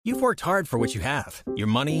You've worked hard for what you have. Your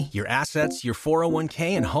money, your assets, your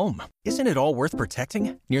 401k, and home. Isn't it all worth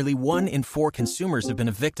protecting? Nearly 1 in 4 consumers have been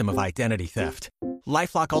a victim of identity theft.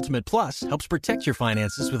 LifeLock Ultimate Plus helps protect your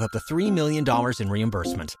finances with up to $3 million in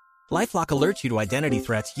reimbursement. LifeLock alerts you to identity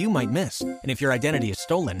threats you might miss. And if your identity is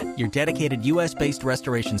stolen, your dedicated U.S.-based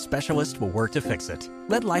restoration specialist will work to fix it.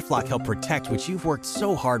 Let LifeLock help protect what you've worked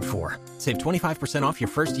so hard for. Save 25% off your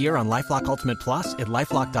first year on LifeLock Ultimate Plus at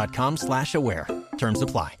LifeLock.com/aware. Terms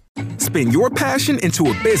apply. Spin your passion into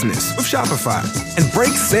a business with Shopify and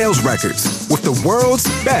break sales records with the world's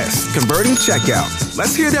best converting checkout.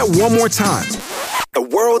 Let's hear that one more time. The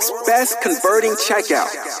world's best converting checkout.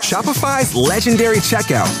 Shopify's legendary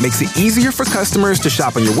checkout makes it easier for customers to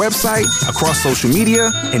shop on your website, across social media,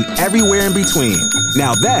 and everywhere in between.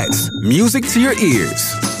 Now that's music to your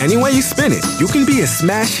ears. Any way you spin it, you can be a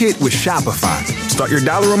smash hit with Shopify. Start your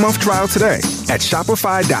 $1 a month trial today at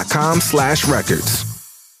shopify.com/records.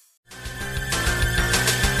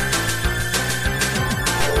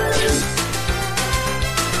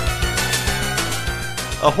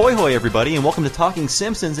 Ahoy hoy everybody, and welcome to Talking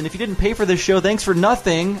Simpsons. And if you didn't pay for this show, thanks for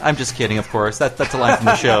nothing. I'm just kidding, of course. That's a line from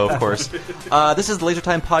the show, of course. This is the Laser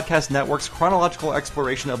Time Podcast Network's chronological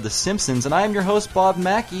exploration of The Simpsons, and I am your host, Bob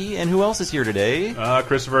Mackey. And who else is here today?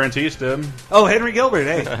 Christopher Antista. Oh, Henry Gilbert,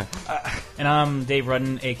 hey. And I'm Dave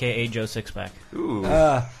Rudden, a.k.a. Joe Sixpack. Ooh.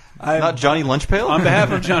 Not Johnny Lunchpail? On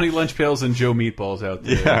behalf of Johnny Lunchpails and Joe Meatballs out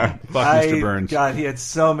there. Yeah. Fuck Mr. Burns. God, he had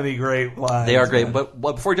so many great lines. They are great. But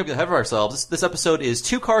before we jump ahead of ourselves, this episode is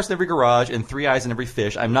 2 cars in every garage and 3 eyes in every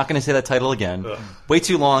fish. I'm not going to say that title again. Way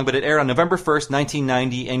too long, but it aired on November 1st,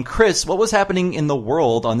 1990. And Chris, what was happening in the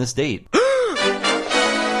world on this date?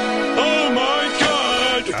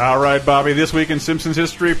 All right, Bobby, this week in Simpsons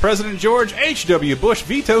history, President George H.W. Bush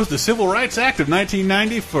vetoes the Civil Rights Act of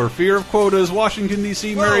 1990 for fear of quotas. Washington,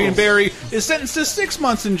 D.C. Marion Barry is sentenced to 6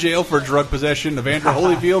 months in jail for drug possession. Evander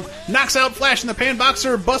Holyfield knocks out Flash in the Pan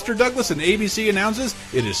boxer Buster Douglas, and ABC announces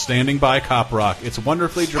it is Standing By Cop Rock. It's a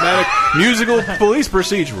wonderfully dramatic musical police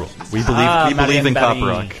procedural. We believe in Cop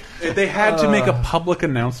Rock. They had to make a public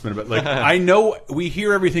announcement about, like, I know we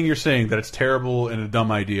hear everything you're saying that it's terrible and a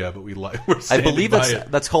dumb idea, but we're I believe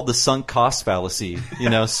that's called the sunk cost fallacy.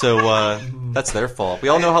 You know, so that's their fault. We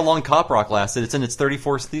all know how long Cop Rock lasted. It's in its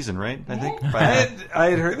 34th season, right? I think. I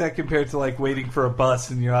had heard that compared to like waiting for a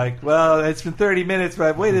bus, and you're like, well, it's been 30 minutes, but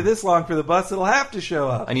I've waited this long for the bus. It'll have to show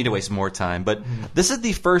up. I need to waste more time. But this is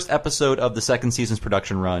the first episode of the second season's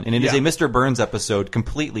production run, and it is a Mr. Burns episode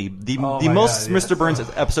completely. The most Mr. Burns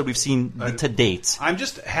episode we've seen to date. I'm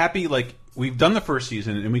just happy, like, we've done the first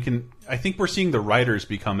season, and I think we're seeing the writers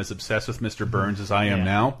become as obsessed with Mr. Burns as I am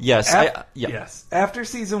now. Yes. Yes. After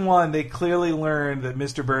season 1, they clearly learned that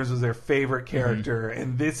Mr. Burns was their favorite character,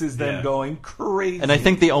 and this is them going crazy. And I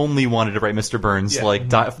think they only wanted to write Mr. Burns like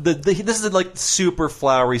this is like super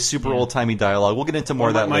flowery, super old-timey dialogue. We'll get into more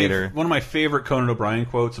of that later. One of my favorite Conan O'Brien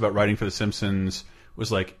quotes about writing for The Simpsons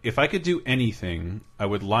was like, if I could do anything, I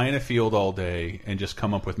would lie in a field all day and just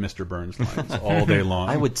come up with Mr. Burns lines all day long.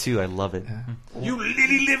 I would too. I love it. You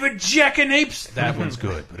lily-livered jackanapes! That one's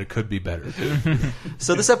good, but it could be better.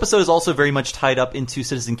 So this episode is also very much tied up into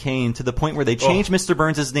Citizen Kane to the point where they changed Mr.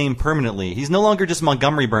 Burns' name permanently. He's no longer just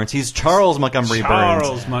Montgomery Burns. He's Charles Montgomery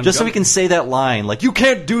Burns. Just so we can say that line, like, you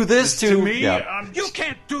can't do this to me. Yeah. You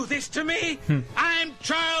can't do this to me. I'm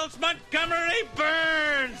Charles Montgomery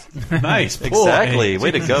Burns. Nice. Exactly.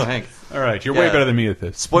 Way to go, Hank. All right, you're way better than me at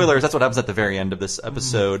this. Spoilers, that's what happens at the very end of this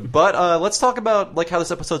episode. But let's talk about like how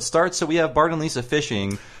this episode starts. So we have Bart and Lisa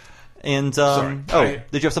fishing. And, did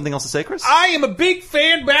you have something else to say, Chris? I am a big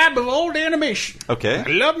fan, Bob, of old animation. Okay. I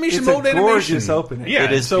love me some It's old a animation. gorgeous opening. Yeah,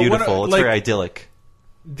 it is beautiful. It's very idyllic.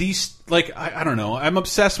 These, like, I don't know. I'm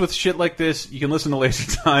obsessed with shit like this. You can listen to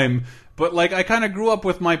Laser Time. But, like, I kind of grew up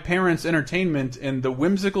with my parents' entertainment and the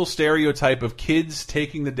whimsical stereotype of kids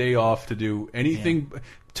taking the day off to do anything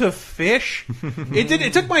to fish.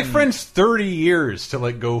 It took my friends 30 years to,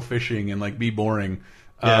 like, go fishing and, like, be boring.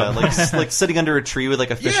 Yeah, like sitting under a tree with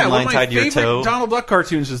like a fishing line tied to your toe. One of my favorite Donald Duck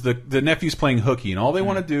cartoons is the nephew's playing hooky, and all they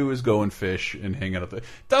want to do is go and fish and hang out. It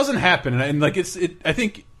doesn't happen, and like I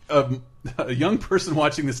think a young person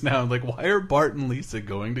watching this now, like, why are Bart and Lisa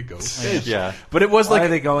going to go fish? Yeah, but it was like, why are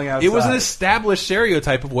they going outside? It was an established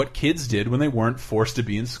stereotype of what kids did when they weren't forced to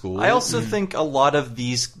be in school. I also think a lot of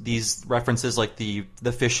these references, like the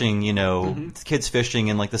fishing, you know, kids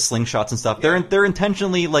fishing and like the slingshots and stuff, they're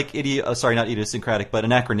intentionally like not idiosyncratic, but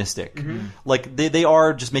anachronistic. Like they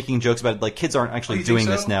are just making jokes about it. Like kids aren't actually doing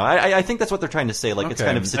this now. I think that's what they're trying to say. Like it's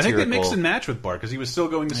kind of satirical. I think they mix and match with Bart because he was still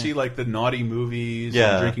going to see like the naughty movies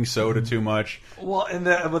and drinking soda too much. Well, and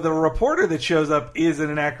the reporter that shows up is an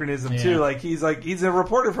anachronism too. He's a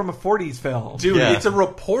reporter from a 40s film. Dude, it's a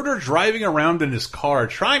reporter driving around in his car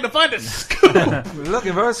trying to find a scoop.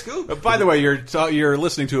 Looking for a scoop. By the way, you're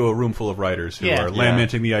listening to a room full of writers who are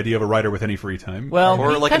lamenting the idea of a writer with any free time. Well,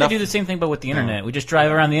 we kind of do the same thing, but with the internet. We just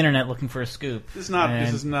drive around the internet looking for a scoop. This is not.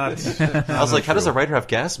 I was like, how does a writer have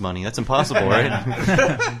gas money? That's impossible, right?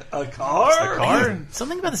 A car?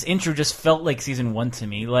 Something about this intro just felt like season 1 to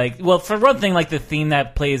me. Like, well, for one thing, like the theme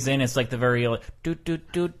that plays in, it's like the very like, do do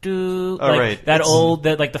do do. Oh, like, right.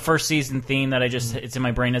 That like the first season theme that it's in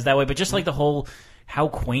my brain is that way. But just like the whole. How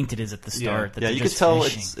quaint it is at the start. Yeah, you could tell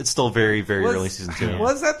it's still very, very early season 2.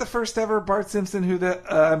 Was that the first ever Bart Simpson?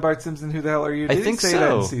 Bart Simpson, who the hell are you? I think say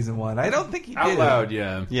that in season 1. I don't think he did. Out loud,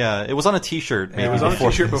 yeah. Yeah, it was on a T-shirt. Maybe it was on a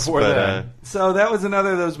T-shirt before that. So that was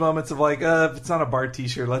another of those moments of like, if it's on a Bart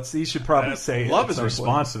T-shirt, you should probably say it. Love his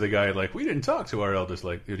response to the guy, like, we didn't talk to our eldest.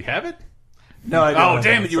 Like, did he have it? No, I don't. Oh,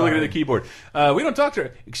 damn it! You were looking at the keyboard. We don't talk to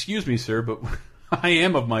her. Excuse me, sir, but I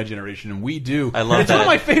am of my generation, and we do. I love it's that. one of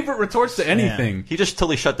my favorite retorts to anything. Yeah. He just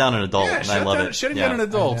totally shut down an adult, and I love it. Shutting down an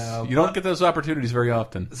adult. You don't get those opportunities very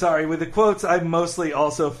often. Sorry, with the quotes, I mostly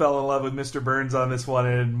also fell in love with Mr. Burns on this one,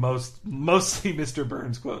 and mostly Mr.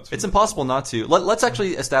 Burns quotes. It's impossible not to. Let's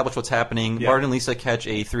actually establish what's happening. Bart and Lisa catch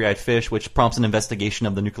a three-eyed fish, which prompts an investigation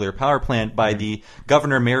of the nuclear power plant by the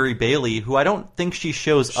Governor Mary Bailey, who I don't think she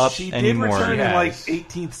shows up anymore. She did return in like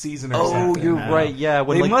 18th season or something. Oh, you're right. Yeah,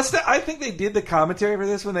 when I think they did the commentary for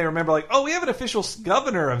this when they remember, like, oh, we have an official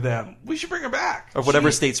governor of them. We should bring her back. Or whatever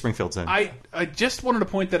state Springfield's in. I just wanted to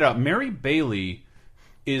point that out. Mary Bailey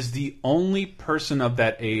is the only person of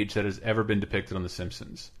that age that has ever been depicted on The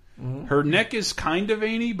Simpsons. Her neck is kind of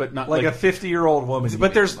veiny, but not like a 50-year-old woman.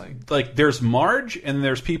 But there's Marge and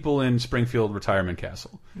there's people in Springfield Retirement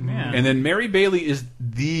Castle, and then Mary Bailey is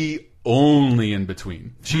the only in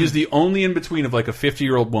between. She is the only in between of like a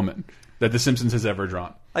 50-year-old woman that The Simpsons has ever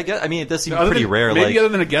drawn. I mean, it does seem pretty rare. Maybe other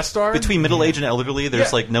than a guest star between middle age and elderly,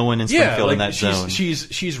 there's like no one in Springfield in that zone.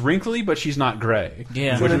 She's wrinkly, but she's not gray.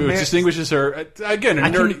 Yeah, which distinguishes her. Again,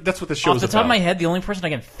 that's what the show's about. Off the top of my head, the only person I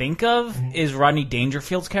can think of is Rodney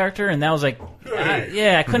Dangerfield's character, and that was like,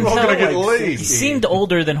 I couldn't tell. He seemed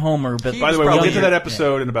older than Homer, but by the way, we'll get to that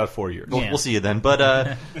episode in about 4 years. We'll see you then.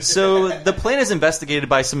 But so the plan is investigated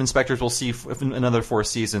by some inspectors. We'll see in another 4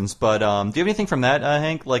 seasons. But do you have anything from that,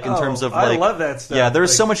 Hank? Like in terms of I love that stuff. Yeah,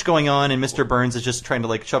 there's so much going on, and Mr. Burns is just trying to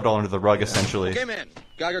like shove it all under the rug, essentially. Okay, man.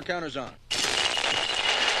 Geiger counter's on.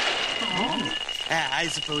 I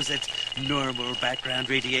suppose that's normal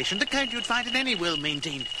background radiation, the kind you'd find in any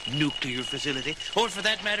well-maintained nuclear facility, or for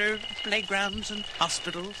that matter, playgrounds and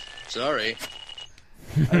hospitals. Sorry.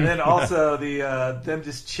 And then also them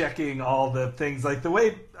just checking all the things, like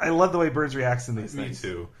I love the way Burns reacts in these things. Me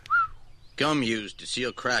too. Gum used to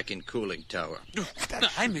seal crack in cooling tower.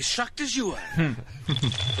 I'm as shocked as you are.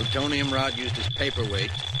 Plutonium rod used as paperweight.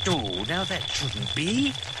 Oh, now that shouldn't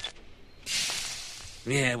be.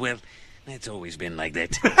 Yeah, well, it's always been like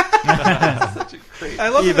that. I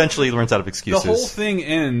love he eventually learns out of excuses. The whole thing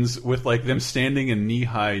ends with like them standing in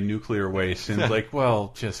knee-high nuclear waste, and it's like,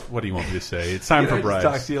 well, just what do you want me to say? It's time for bribes.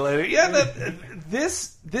 Talk to you later. Yeah,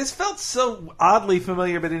 this felt so oddly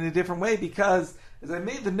familiar, but in a different way, because as I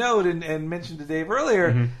made the note and mentioned to Dave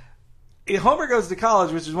earlier, Homer Goes to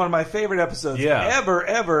College, which is one of my favorite episodes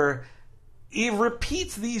ever. It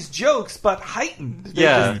repeats these jokes, but heightened.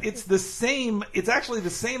 It's the same. It's actually the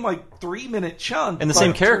same, like 3-minute chunk, and the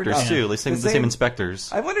same characters too. The same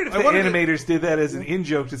inspectors. I wondered if the animators did that as an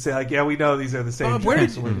in-joke to say, like, yeah, we know these are the same. Where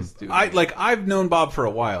did you? I've known Bob for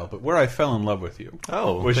a while, but where I fell in love with you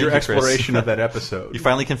was your exploration of that episode. You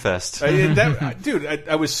finally confessed, dude.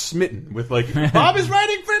 I was smitten with like Bob is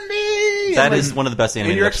writing for me. That is one of the best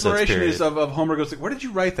animated and your episodes. Exploration is of Homer Goes to. Where did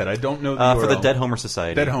you write that? I don't know. For the Dead Homer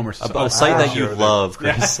Society. Dead Homer Society. A site that you love,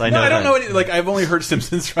 Chris. Yeah. I don't know any. Like I've only heard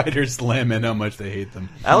Simpsons writers lament how much they hate them.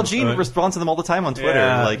 Al Jean responds to them all the time on Twitter.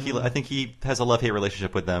 Yeah. Like I think he has a love-hate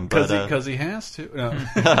relationship with them. Because he has to.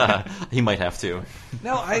 No. He might have to.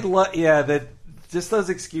 No, I love that. Just those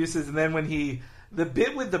excuses, and then when the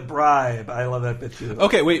bit with the bribe, I love that bit too.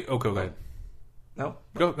 Okay, wait. Okay, go ahead. No,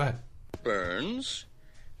 go ahead. Burns,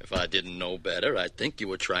 if I didn't know better, I'd think you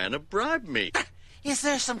were trying to bribe me. Is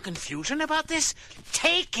there some confusion about this?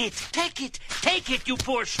 Take it, you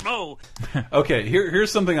poor schmo. Okay,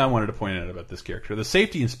 here's something I wanted to point out about this character. The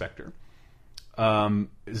safety inspector.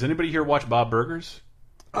 Does anybody here watch Bob Burgers?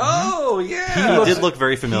 Oh, yeah. He did look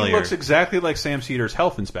very familiar. He looks exactly like Sam Cedar's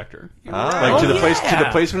health inspector. Right. Like to the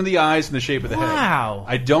placement of the eyes and the shape of the head. Wow.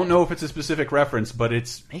 I don't know if it's a specific reference, but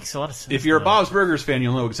it's makes a lot of sense. If you're a Bob's Burgers fan,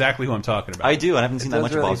 you'll know exactly who I'm talking about. I do. I haven't seen that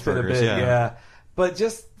much of Bob's Burgers. Yeah. but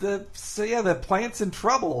just the plant's in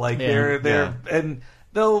trouble. Like they're and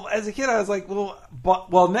though as a kid I was like,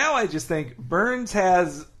 well now I just think Burns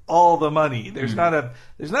has all the money. There's not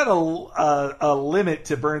a limit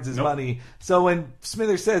to Burns's money. So when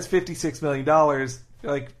Smithers says $56 million,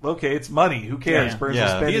 you're like, okay, it's money. Who cares? Burns will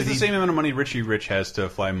spend he has the same amount of money Richie Rich has to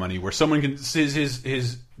fly money, where someone can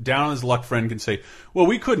his down on his luck friend can say, well,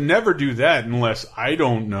 we could never do that unless I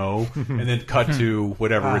don't know, and then cut to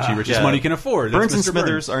whatever Richie Rich's money can afford. Burns and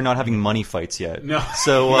Smithers are not having money fights yet. No.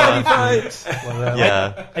 So money fights.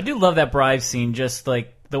 I do love that bribe scene, just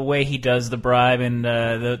like the way he does the bribe and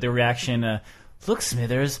the reaction. Look,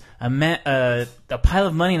 Smithers, a pile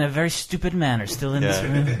of money in a very stupid man are still in this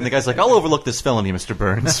room. And the guy's like, I'll overlook this felony, Mr.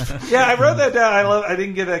 Burns. I wrote that down. I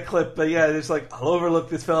didn't get that clip, but it's like, I'll overlook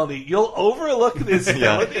this felony. You'll overlook this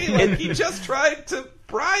felony? Like, he just tried to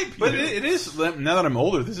bribe you. But it is, now that I'm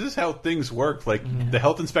older, this is how things work. Like, the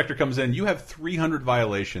health inspector comes in, you have 300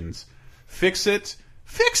 violations. Fix it.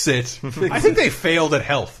 I think they failed at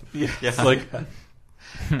health. Like...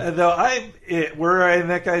 Though were I in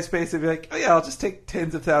that guy's space, I'd be like, oh yeah, I'll just take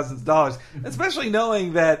tens of thousands of dollars. Especially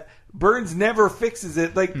knowing that Burns never fixes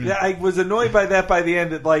it. Like, I was annoyed by that by the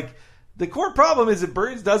end. That, like, the core problem is that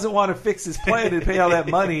Burns doesn't want to fix his plant and pay all that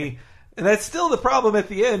money. And that's still the problem at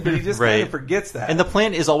the end, but he just kind of forgets that. And the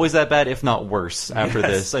plant is always that bad, if not worse, after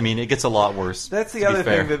this. I mean, it gets a lot worse. That's the other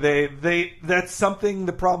thing that that's something,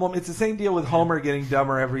 the problem. It's the same deal with Homer getting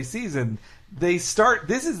dumber every season. This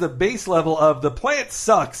is the base level of the plant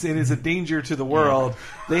sucks and is a danger to the world.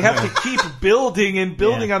 They have to keep building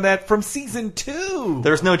on that from season 2.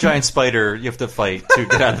 There's no giant spider you have to fight to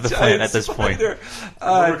get out of the plant at this point.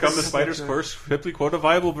 Overcome the spider's curse, simply quote a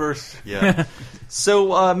Bible verse. Yeah. So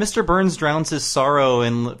Mr. Burns drowns his sorrow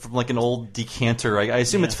from like an old decanter. I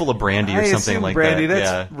assume it's full of brandy or something like brandy. that.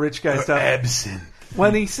 That's rich guy stuff. Absinthe.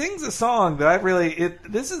 When he sings a song that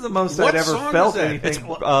this is the most I'd ever felt anything. It's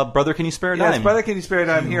Brother, Can You Spare a Dime? Yes, Brother, Can You Spare a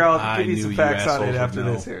Dime? Here, I'll give you some facts on it after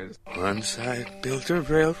this. Here. Once I built a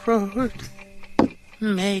railroad,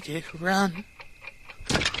 made it run.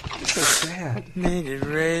 It's so sad. Made it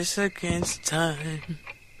race against time.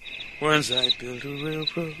 Once I built a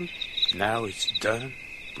railroad, now it's done,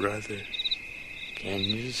 brother. Can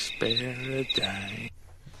you spare a dime?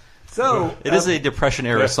 So it is a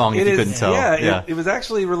Depression-era song, if you couldn't tell. It was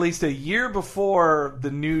actually released a year before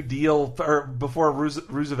the New Deal, or before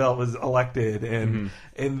Roosevelt was elected, and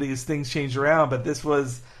these things changed around. But this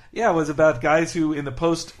was, it was about guys who, in the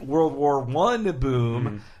post-World War I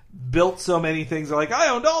boom, built so many things. They're like, I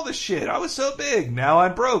owned all this shit. I was so big. Now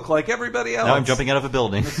I'm broke like everybody else. Now I'm jumping out of a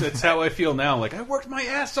building. That's how I feel now. Like, I worked my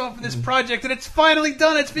ass off for this project, and it's finally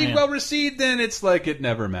done. It's being well received, and it's like it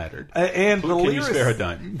never mattered. And Can you spare a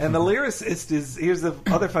dime? And the lyricist is, here's the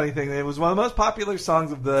other funny thing. It was one of the most popular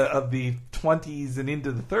songs of the 20s and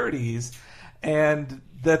into the 30s, and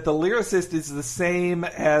that the lyricist is the same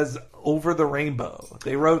as Over the Rainbow.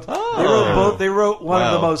 They wrote both. They wrote one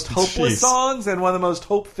of the most hopeless songs and one of the most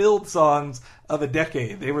hope-filled songs of a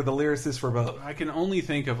decade. They were the lyricists for both. I can only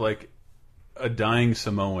think of like a dying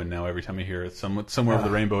Samoan now. Every time I hear it, somewhere over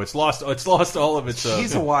the rainbow, it's lost all of its.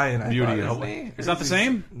 He's Hawaiian. Beauty. Isn't he? It's not the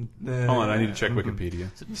same. Hold on, I need to check Wikipedia.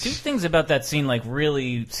 Two things about that scene like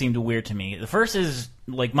really seemed weird to me. The first is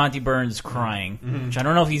like Monty Burns crying, which I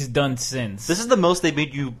don't know if he's done since. This is the most they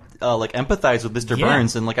made you like empathize with Mr.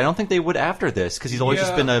 Burns, and like I don't think they would after this because he's always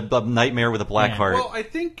just been a nightmare with a black heart. Well, I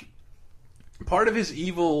think part of his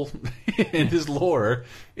evil in his lore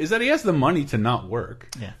is that he has the money to not work.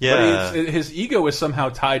 But his ego is somehow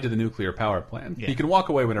tied to the nuclear power plant. He can walk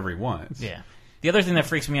away whenever he wants. The other thing that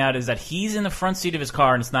freaks me out is that he's in the front seat of his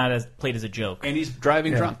car and it's not played as a joke. And he's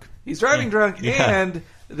driving drunk. He's driving drunk, and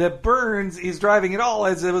that Burns is driving it all,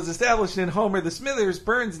 as it was established in Homer the Smithers.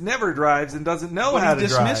 Burns never drives and doesn't know how to drive.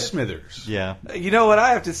 Dismiss Smithers. Yeah. You know what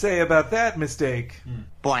I have to say about that mistake?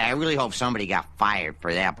 Boy, I really hope somebody got fired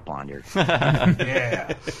for that blunder.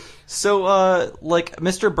 Yeah. So, like,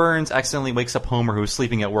 Mr. Burns accidentally wakes up Homer, who's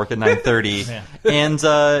sleeping at work at 9:30,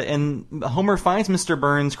 and Homer finds Mr.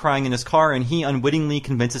 Burns crying in his car, and he unwittingly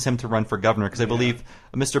convinces him to run for governor, because I believe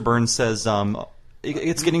Mr. Burns says,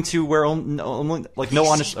 it's getting to where only, like, no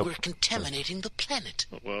honest... We're contaminating the planet.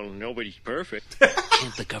 Well, nobody's perfect.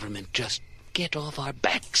 Can't the government just get off our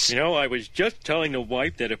backs? You know, I was just telling the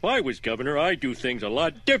wife that if I was governor, I'd do things a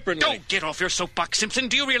lot differently. Don't get off your soapbox, Simpson.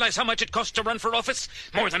 Do you realize how much it costs to run for office?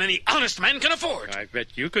 More than any honest man can afford. I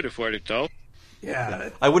bet you could afford it, though. Yeah.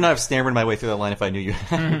 I would not have stammered my way through that line if I knew you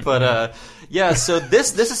had. But, so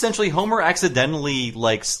this essentially, Homer accidentally,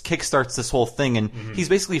 like, kickstarts this whole thing, and he's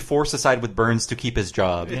basically forced to side with Burns to keep his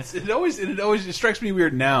job. It always strikes me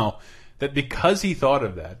weird now that because he thought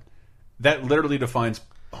of that, that literally defines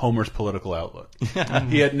Homer's political outlook.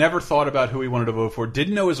 He had never thought about who he wanted to vote for.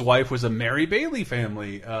 Didn't know his wife was a Mary Bailey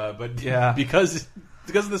family, but because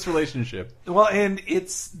of this relationship. Well, and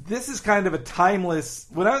this is kind of a timeless.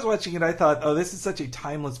 When I was watching it, I thought, oh, this is such a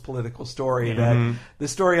timeless political story. That the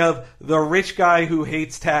story of the rich guy who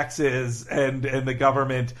hates taxes and the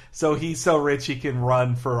government, so he's so rich he can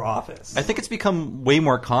run for office. I think it's become way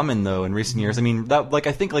more common though in recent years. I mean, I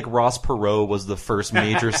think Ross Perot was the first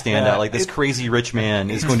major standout. Like this crazy rich man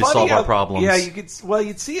is going to solve our problems. Yeah,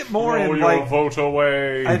 you'd see it more in vote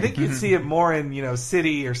away. I think you'd see it more in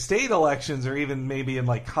city or state elections, or even maybe in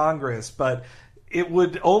Congress, but it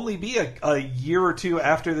would only be a year or two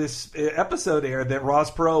after this episode aired that Ross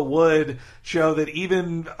Perot would show that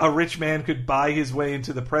even a rich man could buy his way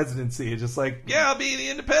into the presidency. It's just I'll be the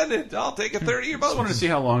independent. I'll take a 30-year vote. I just wanted to see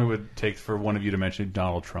how long it would take for one of you to mention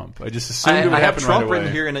Donald Trump. I just assumed it would happen have Trump right away.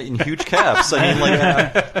 written here in huge caps. I mean,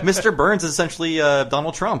 Mr. Burns is essentially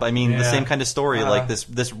Donald Trump. I mean, the same kind of story,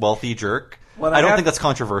 this wealthy jerk. Well, I don't think that's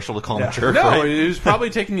controversial to call him a jerk. No, right? he was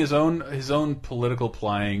probably taking his own political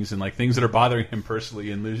plyings and things that are bothering him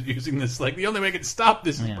personally, and using this the only way I can stop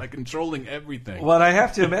this is by controlling everything. Well, I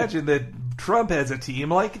have to imagine that Trump has a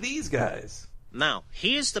team like these guys. Now,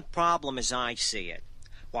 here's the problem as I see it.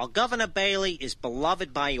 While Governor Bailey is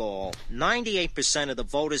beloved by all, 98% of the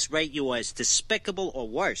voters rate you as despicable or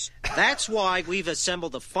worse. That's why we've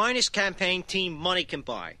assembled the finest campaign team money can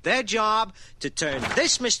buy. Their job, to turn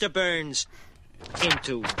this Mr. Burns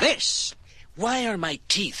into this. Why are my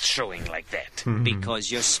teeth showing like that?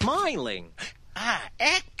 Because you're smiling. Ah,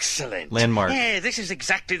 excellent. Landmark. Yeah, this is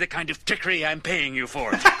exactly the kind of trickery I'm paying you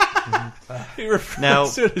for. He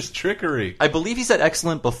refers to it as trickery. I believe he said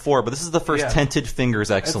excellent before, but this is the first tented fingers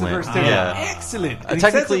excellent. Excellent. And he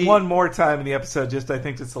says it one more time in the episode, just I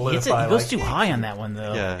think to solidify. He goes too high on that one,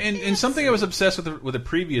 though. Yeah. And something I was obsessed with a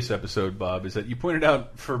previous episode, Bob, is that you pointed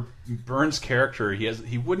out for Burns' character,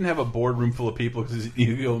 he wouldn't have a boardroom full of people because he's an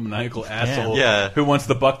egomaniacal asshole who wants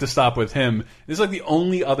the buck to stop with him. This is the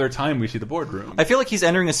only other time we see the boardroom. I feel like he's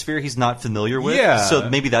entering a sphere he's not familiar with, so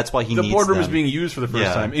maybe that's why he needs the boardroom them. is being used for the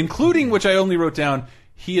first time, including, which I only wrote down,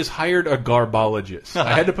 he has hired a garbologist.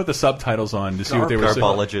 I had to put the subtitles on to see what they were saying.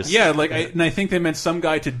 Garbologist. Yeah, and I think they meant some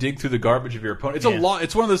guy to dig through the garbage of your opponent. It's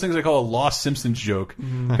it's one of those things I call a lost Simpsons joke.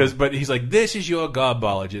 But he's like, this is your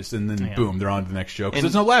garbologist, and then boom, they're on to the next joke.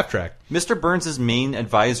 There's no laugh track. Mr. Burns' main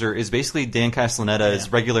advisor is basically Dan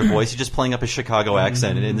Castellaneta's regular voice. He's just playing up his Chicago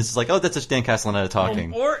accent, and this is that's just Dan Castellaneta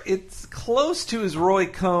talking. Or it's close to his Roy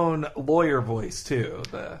Cohn lawyer voice too.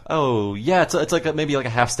 It's maybe a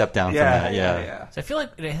half step down from that. Yeah. So I feel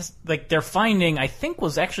like it has their finding I think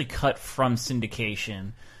was actually cut from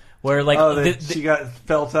syndication, where she got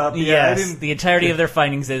felt up. Yes, the entirety of their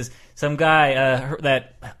findings is some guy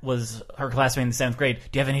that was her classmate in the 7th grade.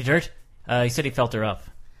 Do you have any dirt? He said he felt her up.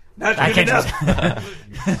 Not good enough.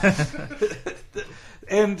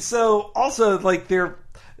 And so also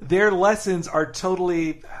their lessons are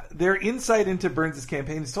totally, their insight into Burns'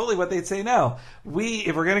 campaign is totally what they'd say now.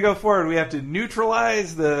 If we're going to go forward, we have to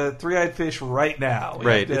neutralize the three-eyed fish right now.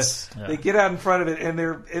 They get out in front of it, and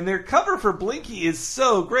their cover for Blinky is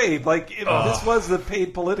so great. This was the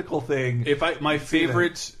paid political thing. My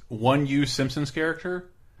favorite 1U Simpsons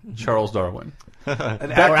character, Charles Darwin.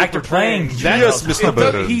 An actor playing Mr.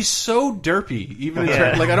 Burns. He's so derpy. Even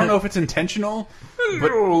I don't know if it's intentional.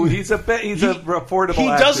 But he's affordable. He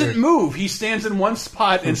actor. doesn't move. He stands in one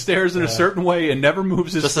spot and stares in a certain way and never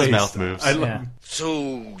moves his face. Just his mouth moves.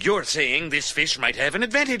 So you're saying this fish might have an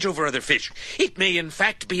advantage over other fish? It may, in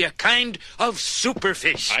fact, be a kind of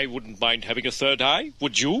superfish. I wouldn't mind having a third eye.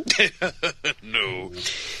 Would you? No.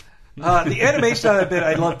 The animation on that bit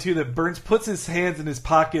I love too. That Burns puts his hands in his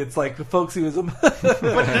pockets like the folks he was. But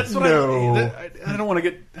that's what I don't want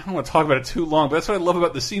to talk about it too long. But that's what I love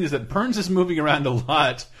about the scene is that Burns is moving around a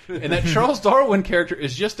lot, and that Charles Darwin character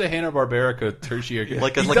is just a Hanna-Barbera tertiary,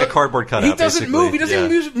 like a cardboard cutout. He doesn't basically. move. He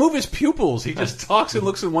doesn't even move his pupils. He just talks and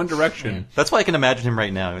looks in one direction. That's why I can imagine him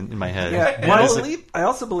right now in my head. Yeah, I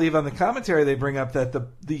also believe on the commentary they bring up that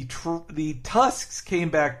the tusks came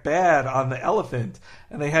back bad on the elephant,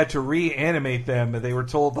 and they had to reanimate them. They were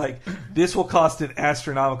told this will cost an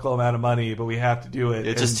astronomical amount of money, but we have to do it.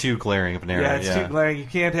 It's just too glaring of an error. Yeah, it's too glaring. You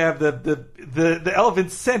can't have the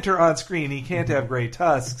elephant center on screen. He can't have gray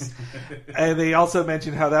tusks. And they also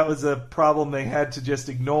mentioned how that was a problem they had to just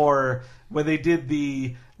ignore when they did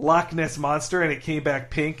the Loch Ness Monster, and it came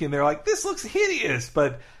back pink, and they're like, this looks hideous,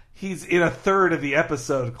 but he's in a third of the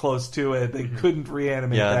episode close to it. They couldn't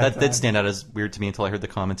reanimate that did stand out as weird to me until I heard the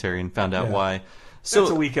commentary and found out why. So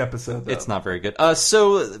it's a weak episode, though. It's not very good.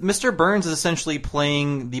 So Mr. Burns is essentially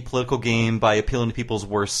playing the political game by appealing to people's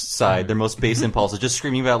worst side, their most base impulses, just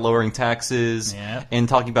screaming about lowering taxes and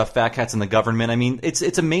talking about fat cats in the government. I mean,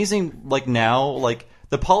 it's amazing. Like now, like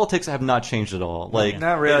the politics have not changed at all. Like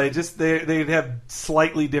not really. Just they have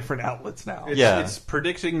slightly different outlets now. It's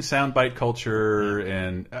predicting soundbite culture,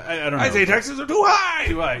 and I don't know. I say taxes are too high.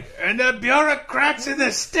 Too high. And the bureaucrats in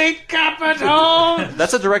the state capitol.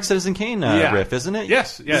 That's a direct Citizen Kane riff, isn't it?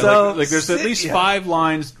 Yes. Yeah. So, like there's at least 5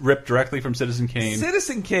 lines ripped directly from Citizen Kane.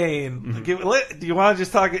 Citizen Kane. Do you want to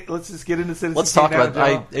just talk? Let's just get into Citizen Kane. Let's talk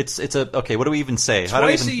about it's a okay. What do we even say?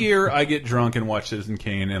 Twice a year, I get drunk and watch Citizen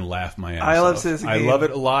Kane and laugh my ass off. I love Citizen Kane. I love it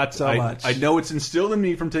a lot. So much. I know it's instilled in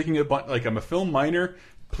me from taking like I'm a film minor.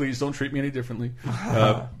 Please don't treat me any differently.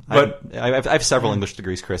 But I have several English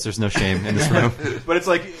degrees, Chris. There's no shame in this room. But it's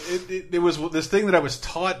like it was this thing that I was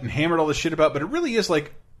taught and hammered all this shit about. But it really is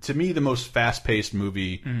like, to me, the most fast-paced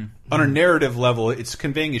movie on a narrative level. It's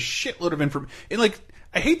conveying a shitload of information. And like,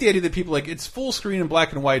 I hate the idea that people like it's full screen and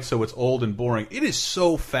black and white, so it's old and boring. It is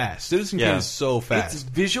so fast. Citizen Kane is so fast. Its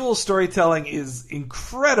visual storytelling is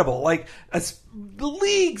incredible, like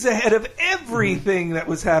leagues ahead of everything that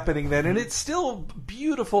was happening then, and it's still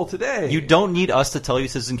beautiful today. You don't need us to tell you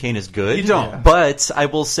Citizen Kane is good. You don't. But I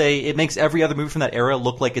will say it makes every other movie from that era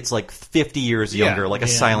look like it's like 50 years younger, like a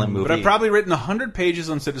silent movie. But I've probably written 100 pages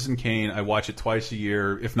on Citizen Kane. I watch it twice a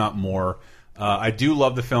year, if not more. I do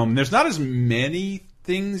love the film. There's not as many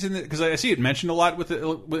things in it because I see it mentioned a lot with it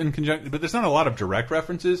in conjunction, but there's not a lot of direct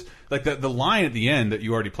references. Like the line at the end that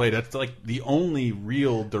you already played, that's like the only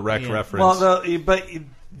real direct reference. Well, but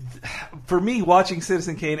for me, watching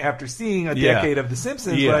Citizen Kane after seeing a decade of The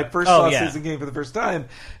Simpsons, when I first saw Citizen Kane for the first time,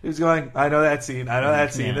 it was going, I know that scene, I know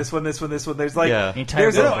that scene, this one. There's like,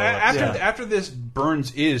 after this,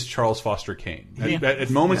 Burns is Charles Foster Kane. At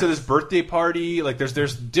moments at his birthday party, like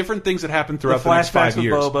there's different things that happen throughout the next 5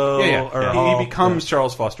 years. Bobo he becomes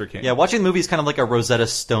Charles Foster Kane. Yeah, watching the movie is kind of like a Rosetta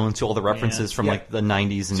Stone to all the references from like the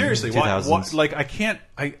 90s and 2000s. Like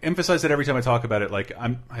I emphasize that every time I talk about it. Like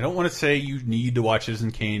I don't want to say you need to watch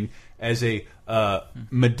Citizen Kane as a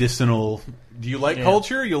medicinal. Do you like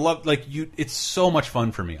culture? You love it's so much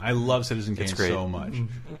fun for me. I love Citizen Kane so much.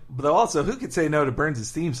 But also, who could say no to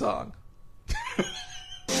Burns' theme song?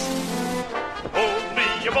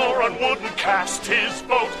 Only a moron wouldn't cast his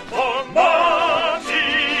vote for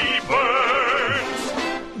Monty Burns.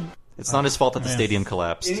 It's not his fault that the stadium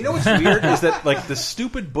collapsed. And you know what's weird is that like the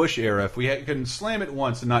stupid Bush era, if we can slam it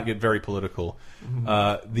once and not get very political,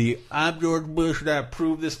 the I'm George Bush that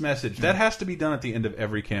approved this message, that has to be done at the end of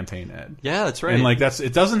every campaign ad. Yeah, that's right. And like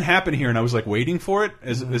it doesn't happen here, and I was like waiting for it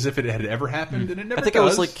as if it had ever happened, and it never I think does. it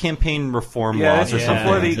was like campaign reform laws or something.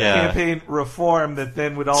 Before the campaign reform that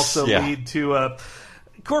then would also lead to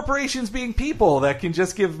corporations being people that can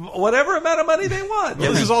just give whatever amount of money they want.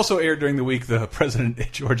 Well, this is also aired during the week the President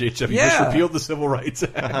George H.W. Bush repealed the Civil Rights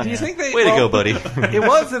Act. Do you think Way to go, buddy. It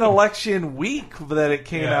was an election week that it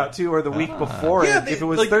came out to, or the week before. If it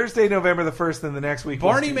was like, Thursday, November the 1st, then the next week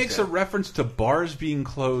Barney makes a reference to bars being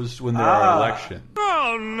closed when there are elections.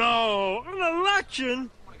 Oh, no. An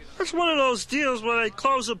election? That's one of those deals where they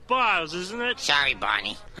close the bars, isn't it? Sorry,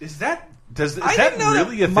 Barney. Is that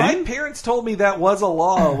really a thing? My parents told me that was a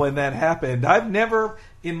law when that happened. I've never,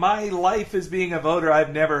 in my life as being a voter,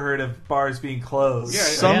 I've never heard of bars being closed.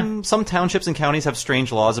 Some townships and counties have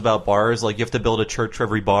strange laws about bars. Like you have to build a church for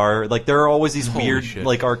every bar. Like there are always these weird,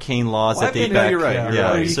 like arcane laws that date back. You're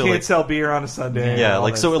right. You so, can't sell beer on a Sunday. Yeah,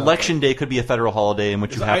 like so election day could be a federal holiday in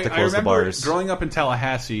which you have to close the bars. Growing up in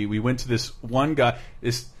Tallahassee, we went to this one guy,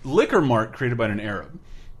 this liquor mart created by an Arab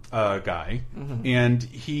guy, and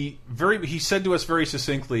he said to us very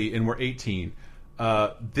succinctly, and we're 18.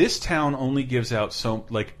 This town only gives out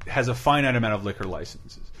has a finite amount of liquor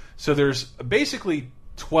licenses. So there's basically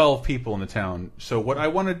 12 people in the town. So what I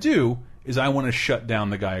want to do is I want to shut down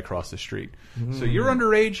the guy across the street. So you're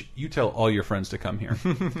underage. You tell all your friends to come here.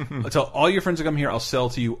 I'll tell all your friends to come here. I'll sell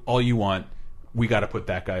to you all you want. We got to put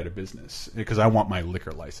that guy out of business because I want my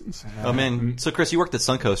liquor license. Oh man! So Chris, you worked at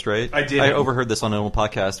Suncoast, right? I did. I overheard this on an old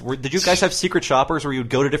podcast. Did you guys have secret shoppers where you would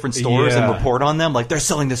go to different stores and report on them? Like they're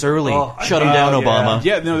selling this early. Shut them down, Obama.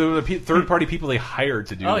 Yeah, no, there were third-party people they hired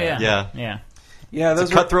to do that. Yeah. Yeah,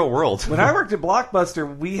 it's a cutthroat world. When I worked at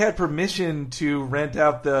Blockbuster, we had permission to rent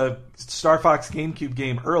out the Star Fox GameCube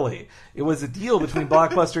game early. It was a deal between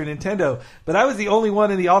Blockbuster and Nintendo, but I was the only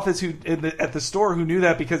one in the office at the store who knew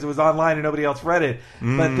that because it was online and nobody else read it.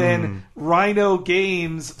 But then Rhino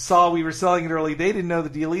Games saw we were selling it early. They didn't know the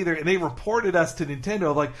deal either, and they reported us to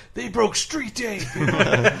Nintendo like they broke street tape.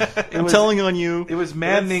 I'm telling on you. It was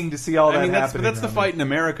maddening to see all that happening. But that's the fight in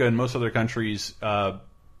America and most other countries.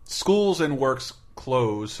 Schools and works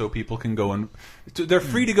close so people can go and they're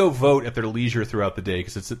free to go vote at their leisure throughout the day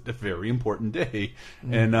because it's a very important day.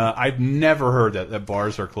 And I've never heard that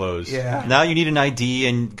bars are closed. Yeah. Now you need an ID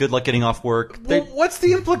and good luck getting off work. Well, what's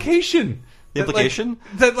the implication? The implication?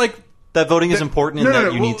 That voting is important and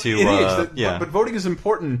that you need to. It is. But voting is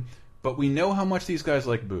important. But we know how much these guys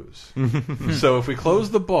like booze. So if we close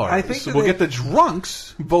the bars, we'll get the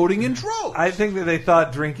drunks voting in droves. I think that they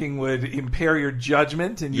thought drinking would impair your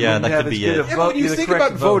judgment, and you wouldn't that have could as be good it. a vote. When you think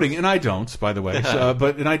about voting, and I don't, by the way,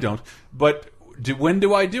 But when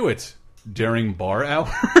do I do it? During bar hours?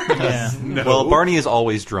 No. Well, Barney is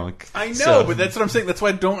always drunk. I know, but that's what I'm saying. That's why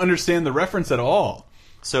I don't understand the reference at all.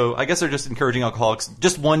 So I guess they're just encouraging alcoholics.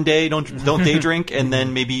 Just one day, don't day drink, and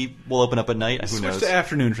then maybe we'll open up at night. Who knows? Switch to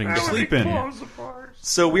afternoon drinking. Sleep in.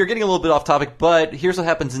 So we are getting a little bit off topic, but here's what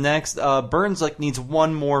happens next. Burns needs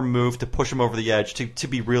one more move to push him over the edge to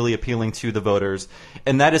be really appealing to the voters,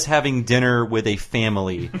 and that is having dinner with a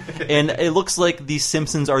family. And it looks like the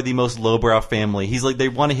Simpsons are the most lowbrow family. He's like they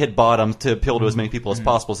want to hit bottom to appeal to as many people as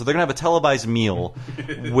possible, so they're gonna have a televised meal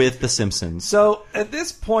with the Simpsons. So at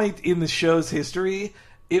this point in the show's history,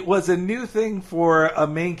 it was a new thing for a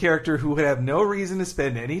main character who would have no reason to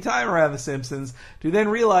spend any time around The Simpsons to then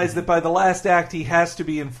realize that by the last act he has to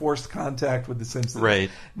be in forced contact with The Simpsons. Right.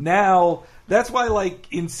 Now, that's why,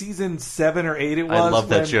 like, in season 7 or 8 it was. I love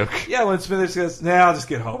that joke. Yeah, when Smithers goes, I'll just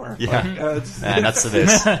get Homer. Yeah. Nuts to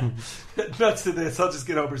this. Nuts to this. I'll just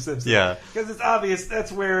get Homer Simpson. Yeah. Because it's obvious that's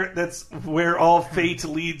where all fate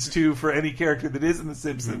leads to for any character that is in The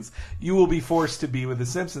Simpsons. You will be forced to be with The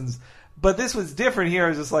Simpsons. But this was different here. I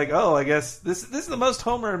was just like, I guess this is the most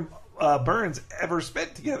Homer and Burns ever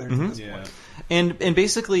spent together to this point. And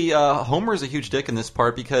basically, Homer is a huge dick in this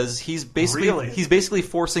part because he's basically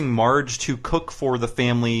forcing Marge to cook for the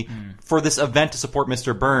family for this event to support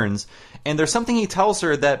Mr. Burns. And there's something he tells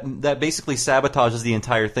her that basically sabotages the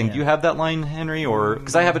entire thing. Do you have that line, Henry? Or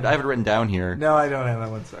because I have it written down here. No, I don't have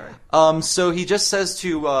that one. Sorry. So he just says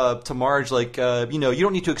to Marge, like, you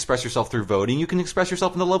don't need to express yourself through voting. You can express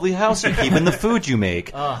yourself in the lovely house you keep and the food you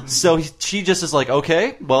make. So she just is like,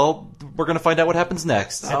 okay, well, we're gonna find out what happens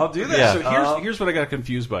next. I'll do that. Yeah. So here's what I got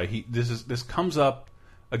confused by. This comes up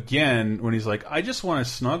again when he's like, I just want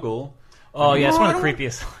to snuggle. Oh yeah, it's one of the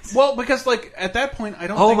creepiest lines. Well, because like at that point, I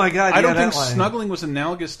don't. Oh think, my God! I don't think snuggling was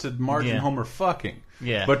analogous to Marge and Homer fucking.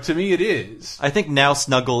 Yeah, but to me it is. I think now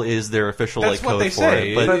snuggle is their official That's what code they for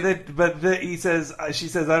say. it. But he says, she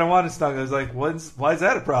says, I don't want to snuggle. I was like, why is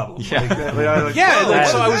that a problem? Yeah,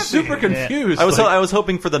 so I was super confused. I was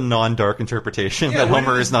hoping for the non-dark interpretation that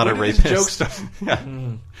Homer is not a rapist. Joke stuff.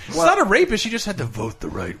 It's not a rapist. She just had to vote the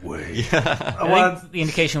right way. Yeah. I think the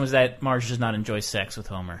indication was that Marge does not enjoy sex with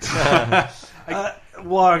Homer.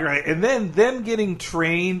 Well, right. And then them getting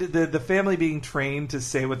trained, the family being trained to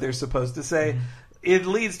say what they're supposed to say, it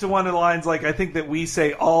leads to one of the lines like I think that we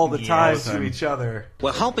say all the time to each other.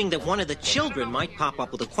 We're hoping that one of the children might pop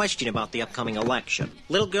up with a question about the upcoming election.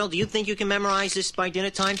 Little girl, do you think you can memorize this by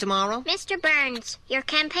dinner time tomorrow? Mr. Burns, your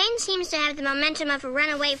campaign seems to have the momentum of a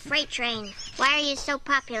runaway freight train. Why are you so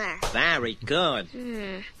popular? Very good.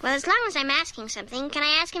 Well, as long as I'm asking something, can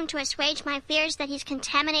I ask him to assuage my fears that he's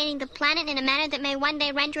contaminating the planet in a manner that may one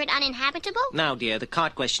day render it uninhabitable? No, dear, the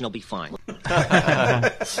card question will be fine.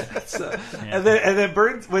 And then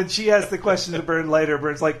Burns, when she asks the question to Burns later,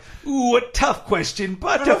 Burns like, ooh, a tough question,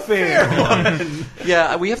 but a fair one.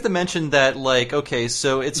 Yeah, we have to mention that, like, okay,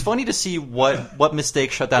 so it's funny to see what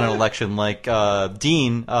mistake shut down an election. Like,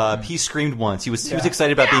 Dean, he screamed once. He was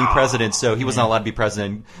excited about being president, so he was not allowed to be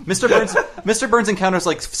president. Mr. Burns encounters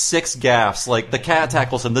like 6 gaffes. Like, the cat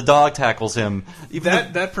tackles him, the dog tackles him.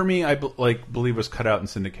 That for me, I believe was cut out in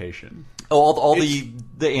syndication. All the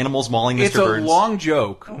animals mauling Mr. Burns. It's a long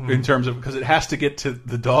joke in terms of because it has to get to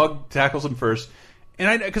the dog tackles him first, and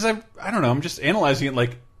I don't know, I'm just analyzing it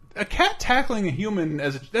like a cat tackling a human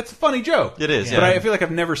that's a funny joke. It is, but I feel like I've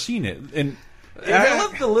never seen it. And I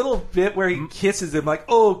love the little bit where he kisses him, like,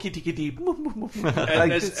 "Oh, kitty, kitty."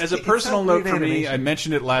 Like, as a personal note for me, I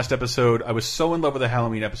mentioned it last episode. I was so in love with the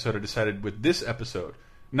Halloween episode, I decided with this episode,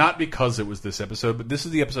 not because it was this episode, but this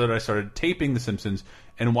is the episode I started taping The Simpsons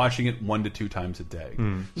and watching it 1 to 2 times a day.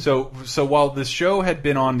 So while this show had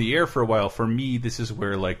been on the air for a while, for me, this is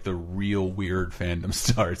where like the real weird fandom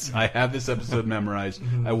starts. I have this episode memorized.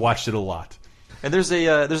 I watched it a lot. And there's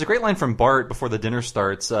a great line from Bart before the dinner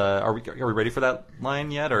starts. Are we ready for that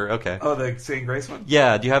line yet? Or okay? Oh, the saying grace one.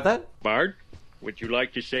 Yeah. Do you have that? Bart, would you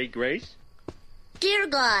like to say grace? Dear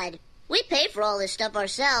God, we pay for all this stuff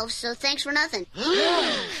ourselves, so thanks for nothing.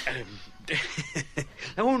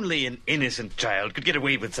 Only an innocent child could get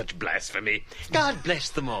away with such blasphemy. God bless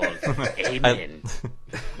them all. Amen.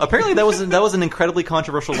 Apparently, that was an incredibly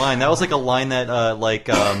controversial line. That was like a line that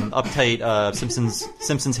uptight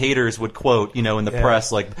Simpsons haters would quote, in the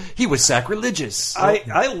press, like he was sacrilegious.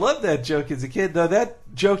 I loved that joke as a kid, though. That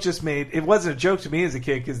joke it wasn't a joke to me as a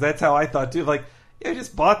kid because that's how I thought too. Like, I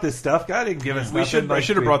just bought this stuff. God didn't give us nothing. I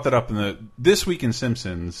should have brought that up in This Week in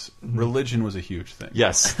Simpsons. Religion was a huge thing.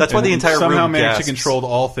 Yes, that's why the entire somehow room managed gasps. to control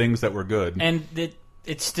all things that were good. And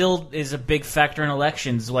it still is a big factor in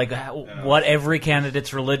elections, like what every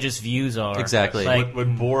candidate's religious views are. Exactly. Like,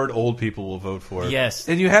 what bored old people will vote for. Yes.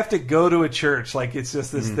 And you have to go to a church. Like, it's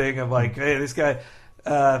just this thing of like, hey, this guy...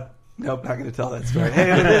 nope, not going to tell that story.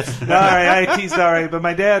 Hey, all right, I teased all right. But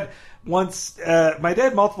my dad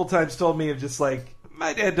multiple times told me of just like,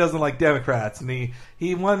 my dad doesn't like Democrats, and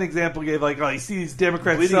he one example gave like, oh, you see these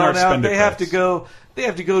Democrats selling out, they have to go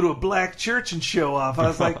to a black church and show off. I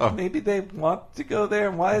was like, maybe they want to go there,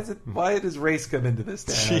 and why does race come into this?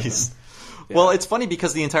 Jeez. Yeah. Well, it's funny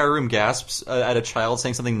because the entire room gasps at a child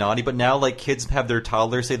saying something naughty, but now like kids have their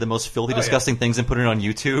toddlers say the most filthy, disgusting things and put it on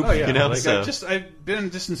YouTube. Oh, yeah. Like, so. I've been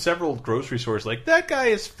in several grocery stores. Like, that guy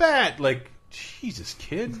is fat. Like, Jesus,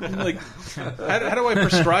 kid! Like, how do I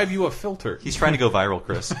prescribe you a filter? He's trying to go viral,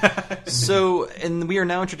 Chris. And we are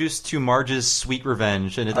now introduced to Marge's sweet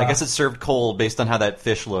revenge, and I guess it's served cold based on how that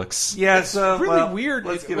fish looks. Yeah, it's really weird.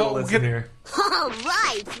 Let's give it a listen here. All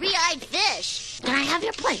right, three-eyed fish. Can I have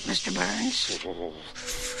your plate, Mr. Burns?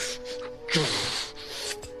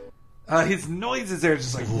 His noises there,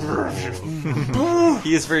 just like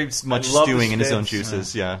he is very much stewing in his own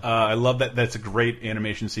juices. Yeah, I love that. That's a great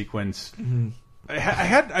animation sequence.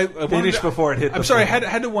 I finished before it hit. I'm sorry, I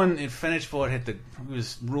had to one. It finished before it hit the. It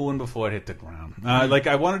was ruined before it hit the ground. Like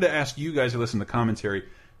I wanted to ask you guys who listen to the commentary.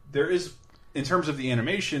 There is, in terms of the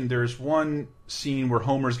animation, there's one scene where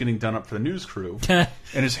Homer's getting done up for the news crew, and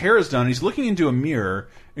his hair is done. He's looking into a mirror,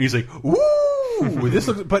 and he's like, "Ooh, this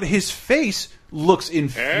looks." But his face looks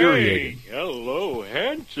infuriating. Hey, hello,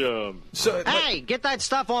 handsome. So, hey, get that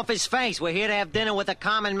stuff off his face. We're here to have dinner with a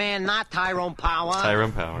common man, not Tyrone Power.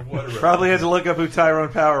 Tyrone Power. Probably had to look up who Tyrone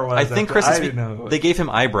Power was. I think Chris, they gave him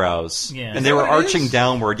eyebrows, and they were arching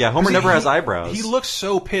downward. Yeah, Homer never has eyebrows. He looks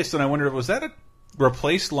so pissed, and I wondered, was that a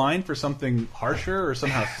replaced line for something harsher or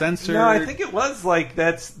somehow censored? No, I think it was like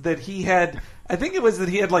that he had. I think it was that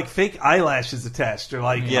he had like fake eyelashes attached, or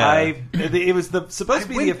like it was supposed to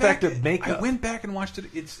be the effect of makeup. I went back and watched it.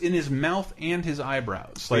 It's in his mouth and his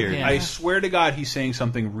eyebrows. Like, I swear to God, he's saying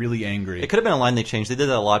something really angry. It could have been a line they changed. They did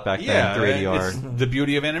that a lot back then through ADR. It's the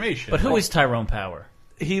beauty of animation. But who is Tyrone Power?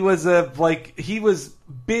 He was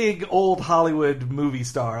big old Hollywood movie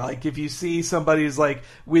star. Like if you see somebody who's like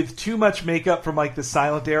with too much makeup from like the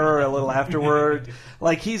silent era or a little afterward,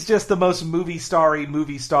 like he's just the most movie star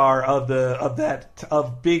of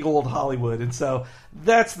big old Hollywood. And so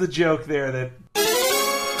that's the joke there.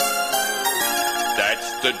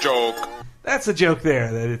 That's the joke. That's a joke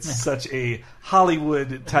there, that it's such a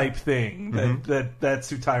Hollywood type thing that's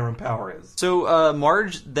who Tyrone Power is. So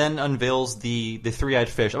Marge then unveils the three-eyed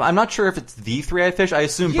fish. I'm not sure if it's the three-eyed fish. I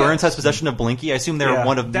assume Burns has possession of Blinky. I assume they're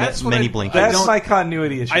one of many Blinkies. That's my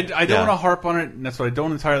continuity issue. I don't want to harp on it, and that's what I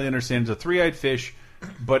don't entirely understand. It's a three-eyed fish,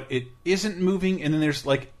 but it isn't moving, and then there's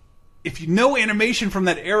like, if you know animation from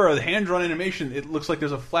that era, the hand-drawn animation, it looks like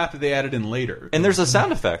there's a flap that they added in later. And there's a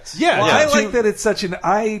sound effect. Yeah, I like that it's such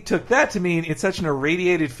I took that to mean it's such an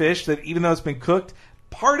irradiated fish that even though it's been cooked,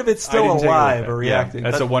 part of it's still alive or reacting.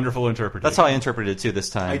 That's a wonderful interpretation. That's how I interpreted it too this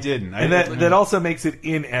time. I didn't. And that also makes it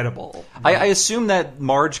inedible. I assume that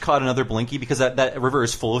Marge caught another Blinky because that river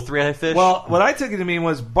is full of three-eyed fish. Well, what I took it to mean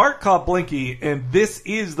was Bart caught Blinky, and this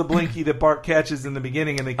is the Blinky that Bart catches in the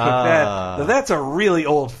beginning, and they cook that. So that's a really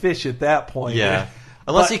old fish at that point. Yeah.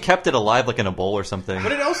 Unless he kept it alive, like in a bowl or something.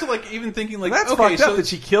 But it also, like, even thinking, like, that's okay, fucked up that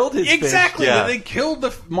she killed his exactly. fish. Yeah. They killed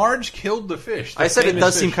Marge killed the fish. I said it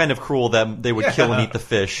does seem kind of cruel that they would kill and eat the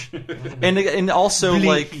fish, and also Blinky.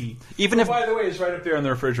 like even if by the way, it's right up there on the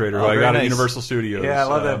refrigerator. Oh, I got nice. at Universal Studios. Yeah, I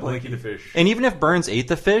love that Blinky the fish. And even if Burns ate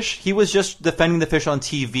the fish, he was just defending the fish on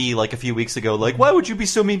TV like a few weeks ago. Like, why would you be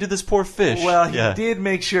so mean to this poor fish? Well, he did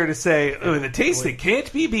make sure to say, "Oh, the taste that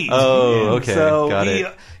can't be beat." Oh, okay, so got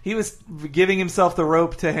it. He was giving himself the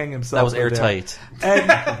rope to hang himself. That was airtight.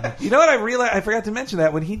 And you know what? I realized I forgot to mention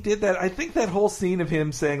that when he did that. I think that whole scene of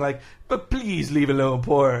him saying like, "But please leave alone,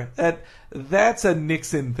 poor." That's a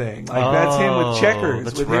Nixon thing. Like that's him with Checkers.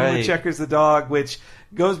 That's him with Checkers the dog, which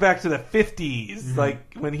goes back to the 50s.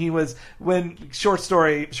 Like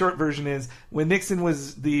short version is when Nixon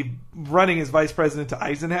was running as vice president to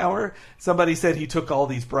Eisenhower, somebody said he took all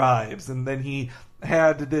these bribes, and then he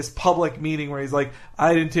had this public meeting where he's like,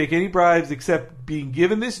 I didn't take any bribes except being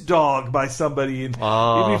given this dog by somebody, and if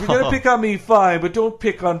you're going to pick on me, fine, but don't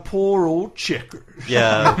pick on poor old Checkers.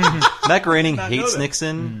 Yeah. Matt Groening hates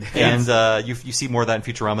Nixon, and you see more of that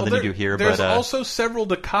in Futurama than you do here. There's also several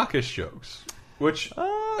Dukakis jokes. Which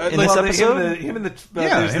in this episode, him in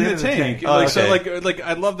the tank. Oh, So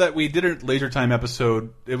I love that we did a Laser Time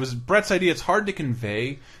episode. It was Brett's idea. It's hard to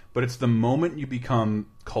convey, but it's the moment you become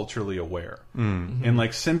culturally aware, and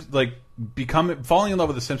falling in love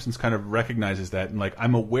with the Simpsons kind of recognizes that. And like,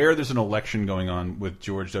 I'm aware there's an election going on with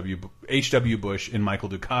George H.W. Bush and Michael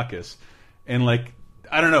Dukakis, and like,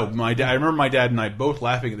 I don't know. I remember my dad and I both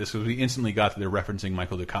laughing at this because we instantly got that they're referencing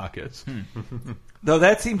Michael Dukakis. Though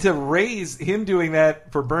that seemed to raise him doing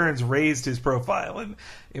that for Burns, raised his profile and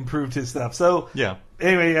improved his stuff. So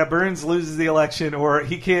anyway, Burns loses the election, or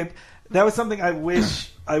he can't. That was something I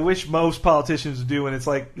wish most politicians would do. And it's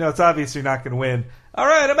like, no, it's obvious you're not going to win. All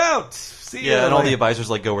right, I'm out. See ya. And all the advisors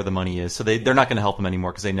go where the money is, so they're not going to help him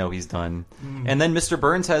anymore because they know he's done. And then Mr.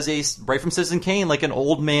 Burns has right from Citizen Kane, like an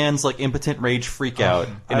old man's like impotent rage freak out,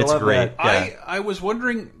 and it's great. Yeah. I was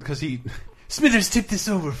wondering because Smithers tipped this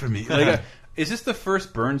over for me. Is this the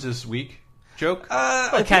first Burns' week joke?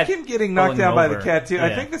 I think him getting knocked down by the cat too. Yeah.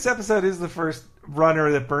 I think this episode is the first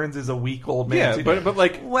runner that Burns is a weak old man. Yeah,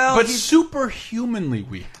 but superhumanly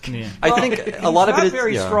weak. Yeah. I think a lot of it is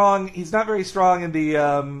very strong. He's not very strong in the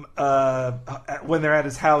when they're at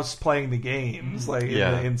his house playing the games,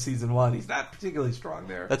 in season 1. He's not particularly strong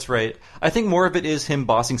there. That's right. I think more of it is him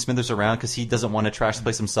bossing Smithers around because he doesn't want to trash the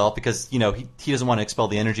place himself because he doesn't want to expel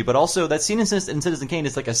the energy. But also that scene in Citizen Kane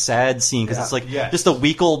is like a sad scene because it's like just a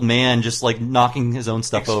weak old man just like knocking his own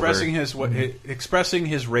stuff over, expressing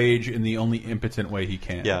his rage in the only impotent way he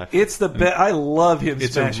can. Yeah, it's the best. I love him.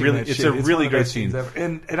 It's a really great scene.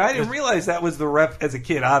 And I didn't realize that was the rep as a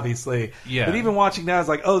kid, obviously. Yeah. But even watching now, it's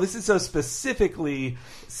like, oh, this is so specifically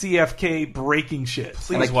CFK breaking shit.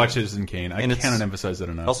 Please watch Citizen Kane. I cannot emphasize that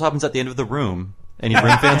enough. It also happens at the end of The Room. Any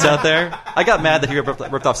Room fans out there? I got mad that he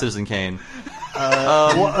ripped off Citizen Kane.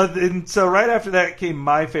 And so right after that came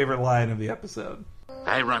my favorite line of the episode.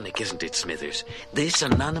 Ironic, isn't it, Smithers? This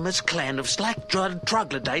anonymous clan of slack-jawed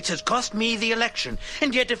troglodytes has cost me the election,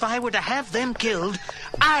 and yet if I were to have them killed,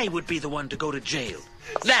 I would be the one to go to jail.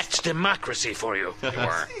 That's democracy for you. You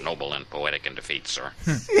are noble and poetic in defeat, sir.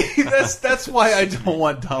 That's why I don't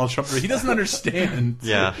want Donald Trump. He doesn't understand.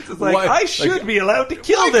 Yeah. It's like, I should be allowed to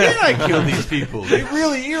kill them. Why can't I kill these people? They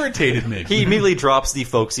really irritated me. He immediately drops the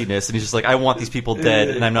folksiness, and he's just like, I want these people dead,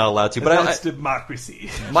 and I'm not allowed to. But that's democracy.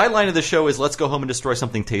 My line of the show is, let's go home and destroy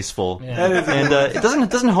something tasteful. Yeah.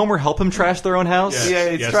 And doesn't Homer help him trash their own house? Yeah,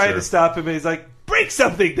 he's trying to stop him, and he's like, break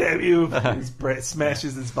something, damn you. He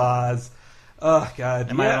smashes his vase. Oh, God.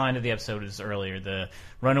 And my line of the episode is earlier, the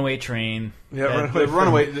runaway train. Yeah, the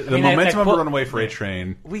momentum of a runaway freight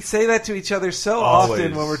train. We say that to each other so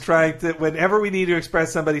often when we're trying to, whenever we need to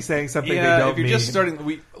express somebody saying something they don't if you're mean. Just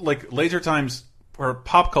starting, Laser Times, our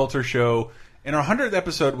pop culture show, and our 100th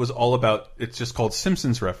episode was all about, it's just called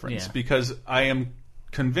Simpsons reference, because I am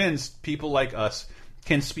convinced people like us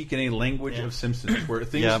can speak in a language of Simpsons where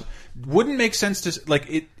things wouldn't make sense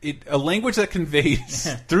to a language that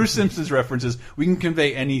conveys through Simpsons references. We can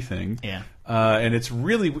convey anything, and it's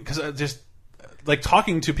really because just like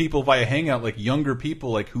talking to people via Hangout, like younger people,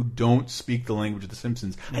 like who don't speak the language of the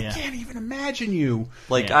Simpsons. I can't even imagine you.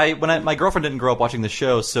 My girlfriend didn't grow up watching the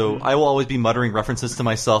show, so I will always be muttering references to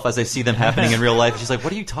myself as I see them happening in real life. She's like,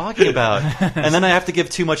 "What are you talking about?" And then I have to give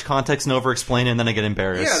too much context and over-explain it, and then I get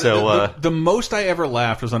embarrassed. The most I ever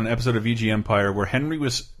laughed was on an episode of VG Empire where Henry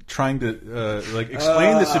was trying to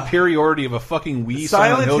explain the superiority of a fucking Wii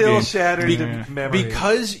Silent Hill game shattered memory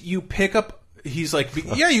because you pick up. he's like,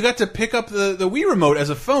 yeah, you got to pick up the Wii remote as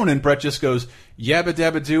a phone, and Brett just goes, yabba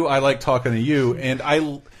dabba doo, I like talking to you,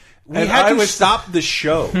 and we had to stop the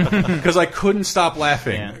show because I couldn't stop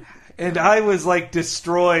laughing. Yeah. And I was like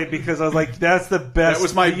destroyed because I was like, "That's the best." That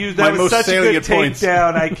was my was most such salient a good points.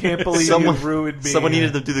 takedown. I can't believe you ruined me. Someone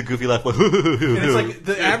needed to do the goofy laugh. Like, And it's like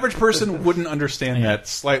the average person wouldn't understand that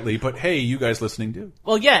slightly, but hey, you guys listening do.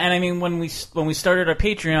 Well, yeah, and I mean when we started our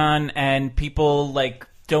Patreon and people like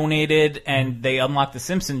donated and they unlocked the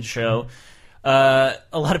Simpsons show. A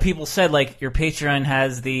lot of people said like your Patreon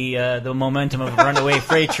has the momentum of a runaway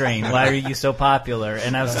freight train. Why are you so popular?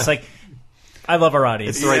 And I was just like, I love our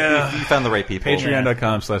audience. It's the right. You found the right people.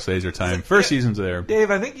 Patreon.com/lasertime. First season's there.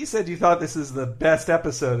 Dave, I think you said you thought this is the best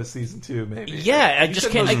episode of season 2. Maybe. Yeah, I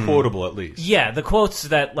just can't. Most quotable at least. Yeah, the quotes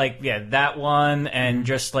that that one and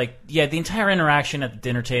just the entire interaction at the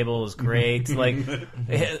dinner table is great. Like.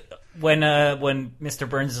 When Mr.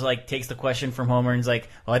 Burns takes the question from Homer and is like,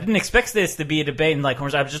 "Well, I didn't expect this to be a debate," and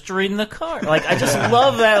Homer's, "I was just reading the card." I just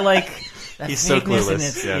love that. That he's so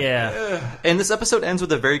clueless. Yeah. And this episode ends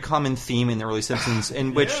with a very common theme in the early Simpsons,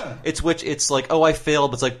 in which it's like, "Oh, I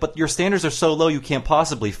failed," but it's like, "But your standards are so low, you can't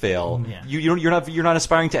possibly fail. Yeah. You're not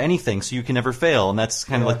aspiring to anything, so you can never fail." And that's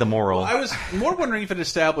kind of like the moral. Well, I was more wondering if it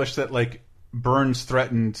established that Burns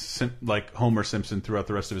threatened Homer Simpson throughout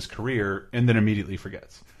the rest of his career, and then immediately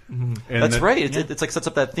forgets. And that's right. It's sets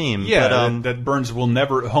up that theme. Yeah, but, that Burns will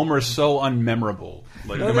never. Homer is so unmemorable.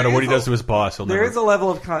 No matter what he does to his boss, he'll never. There is a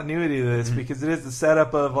level of continuity to this because it is the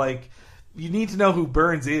setup of you need to know who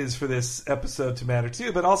Burns is for this episode to matter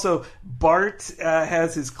too. But also Bart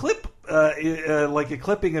has his clip, a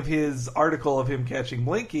clipping of his article of him catching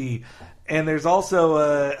Blinky, and there's also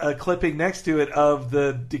a clipping next to it of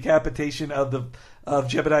the decapitation of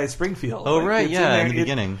Jebediah Springfield. Oh, right, in the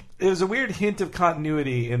beginning. It was a weird hint of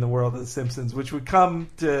continuity in the world of The Simpsons, which would come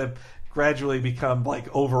to gradually become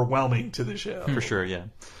overwhelming to the show. For sure, yeah.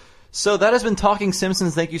 So that has been Talking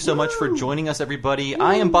Simpsons. Thank you so much for joining us, everybody.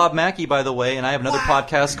 I am Bob Mackey, by the way, and I have another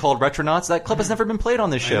podcast called Retronauts. That clip has never been played on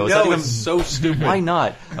this show. It's so stupid. Why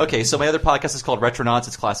not? Okay, so my other podcast is called Retronauts.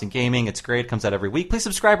 It's classic gaming. It's great. It comes out every week. Please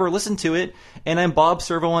subscribe or listen to it. And I'm Bob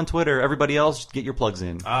Servo on Twitter. Everybody else, get your plugs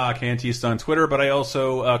in. Cantista on Twitter, but I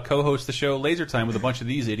also co-host the show Laser Time with a bunch of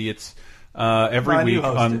these idiots every week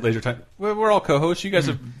on Laser Time. We're all co-hosts. You guys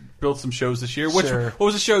have built some shows this year. Sure. What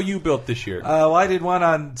was the show you built this year? I did one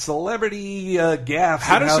on celebrity gaffes.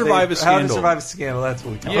 How to survive a scandal. How to survive a scandal. That's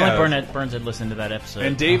what we call it. Yeah. Burns had listened to that episode.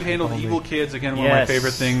 And Dave handled Evil Kids, again, one of my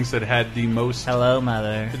favorite things that had the most... Hello,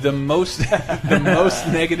 Mother. The most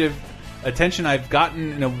negative attention I've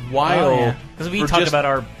gotten in a while. Because we talked about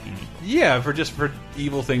our... Yeah, for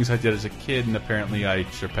evil things I did as a kid, and apparently I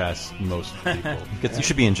surpass most people. You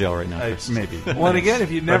should be in jail right now, Chris. Maybe. Well, and again, if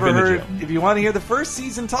you've never heard, if you want to hear the first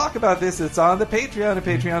season talk about this, it's on the Patreon at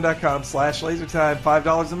patreon.com/lasertime.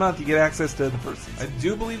 $5 a month, you get access to the first season. I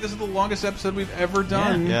do believe this is the longest episode we've ever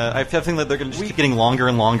done. Yeah, I have a feeling that they're going to just keep getting longer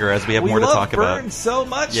and longer as we have more to talk about. We love Burns so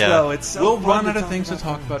much, though. It's so we'll fun run out of things to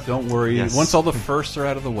talk about. Don't worry. Yes. Once all the firsts are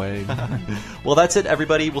out of the way. Well, that's it,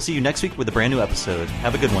 everybody. We'll see you next week with a brand new episode.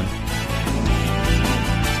 Have a good one.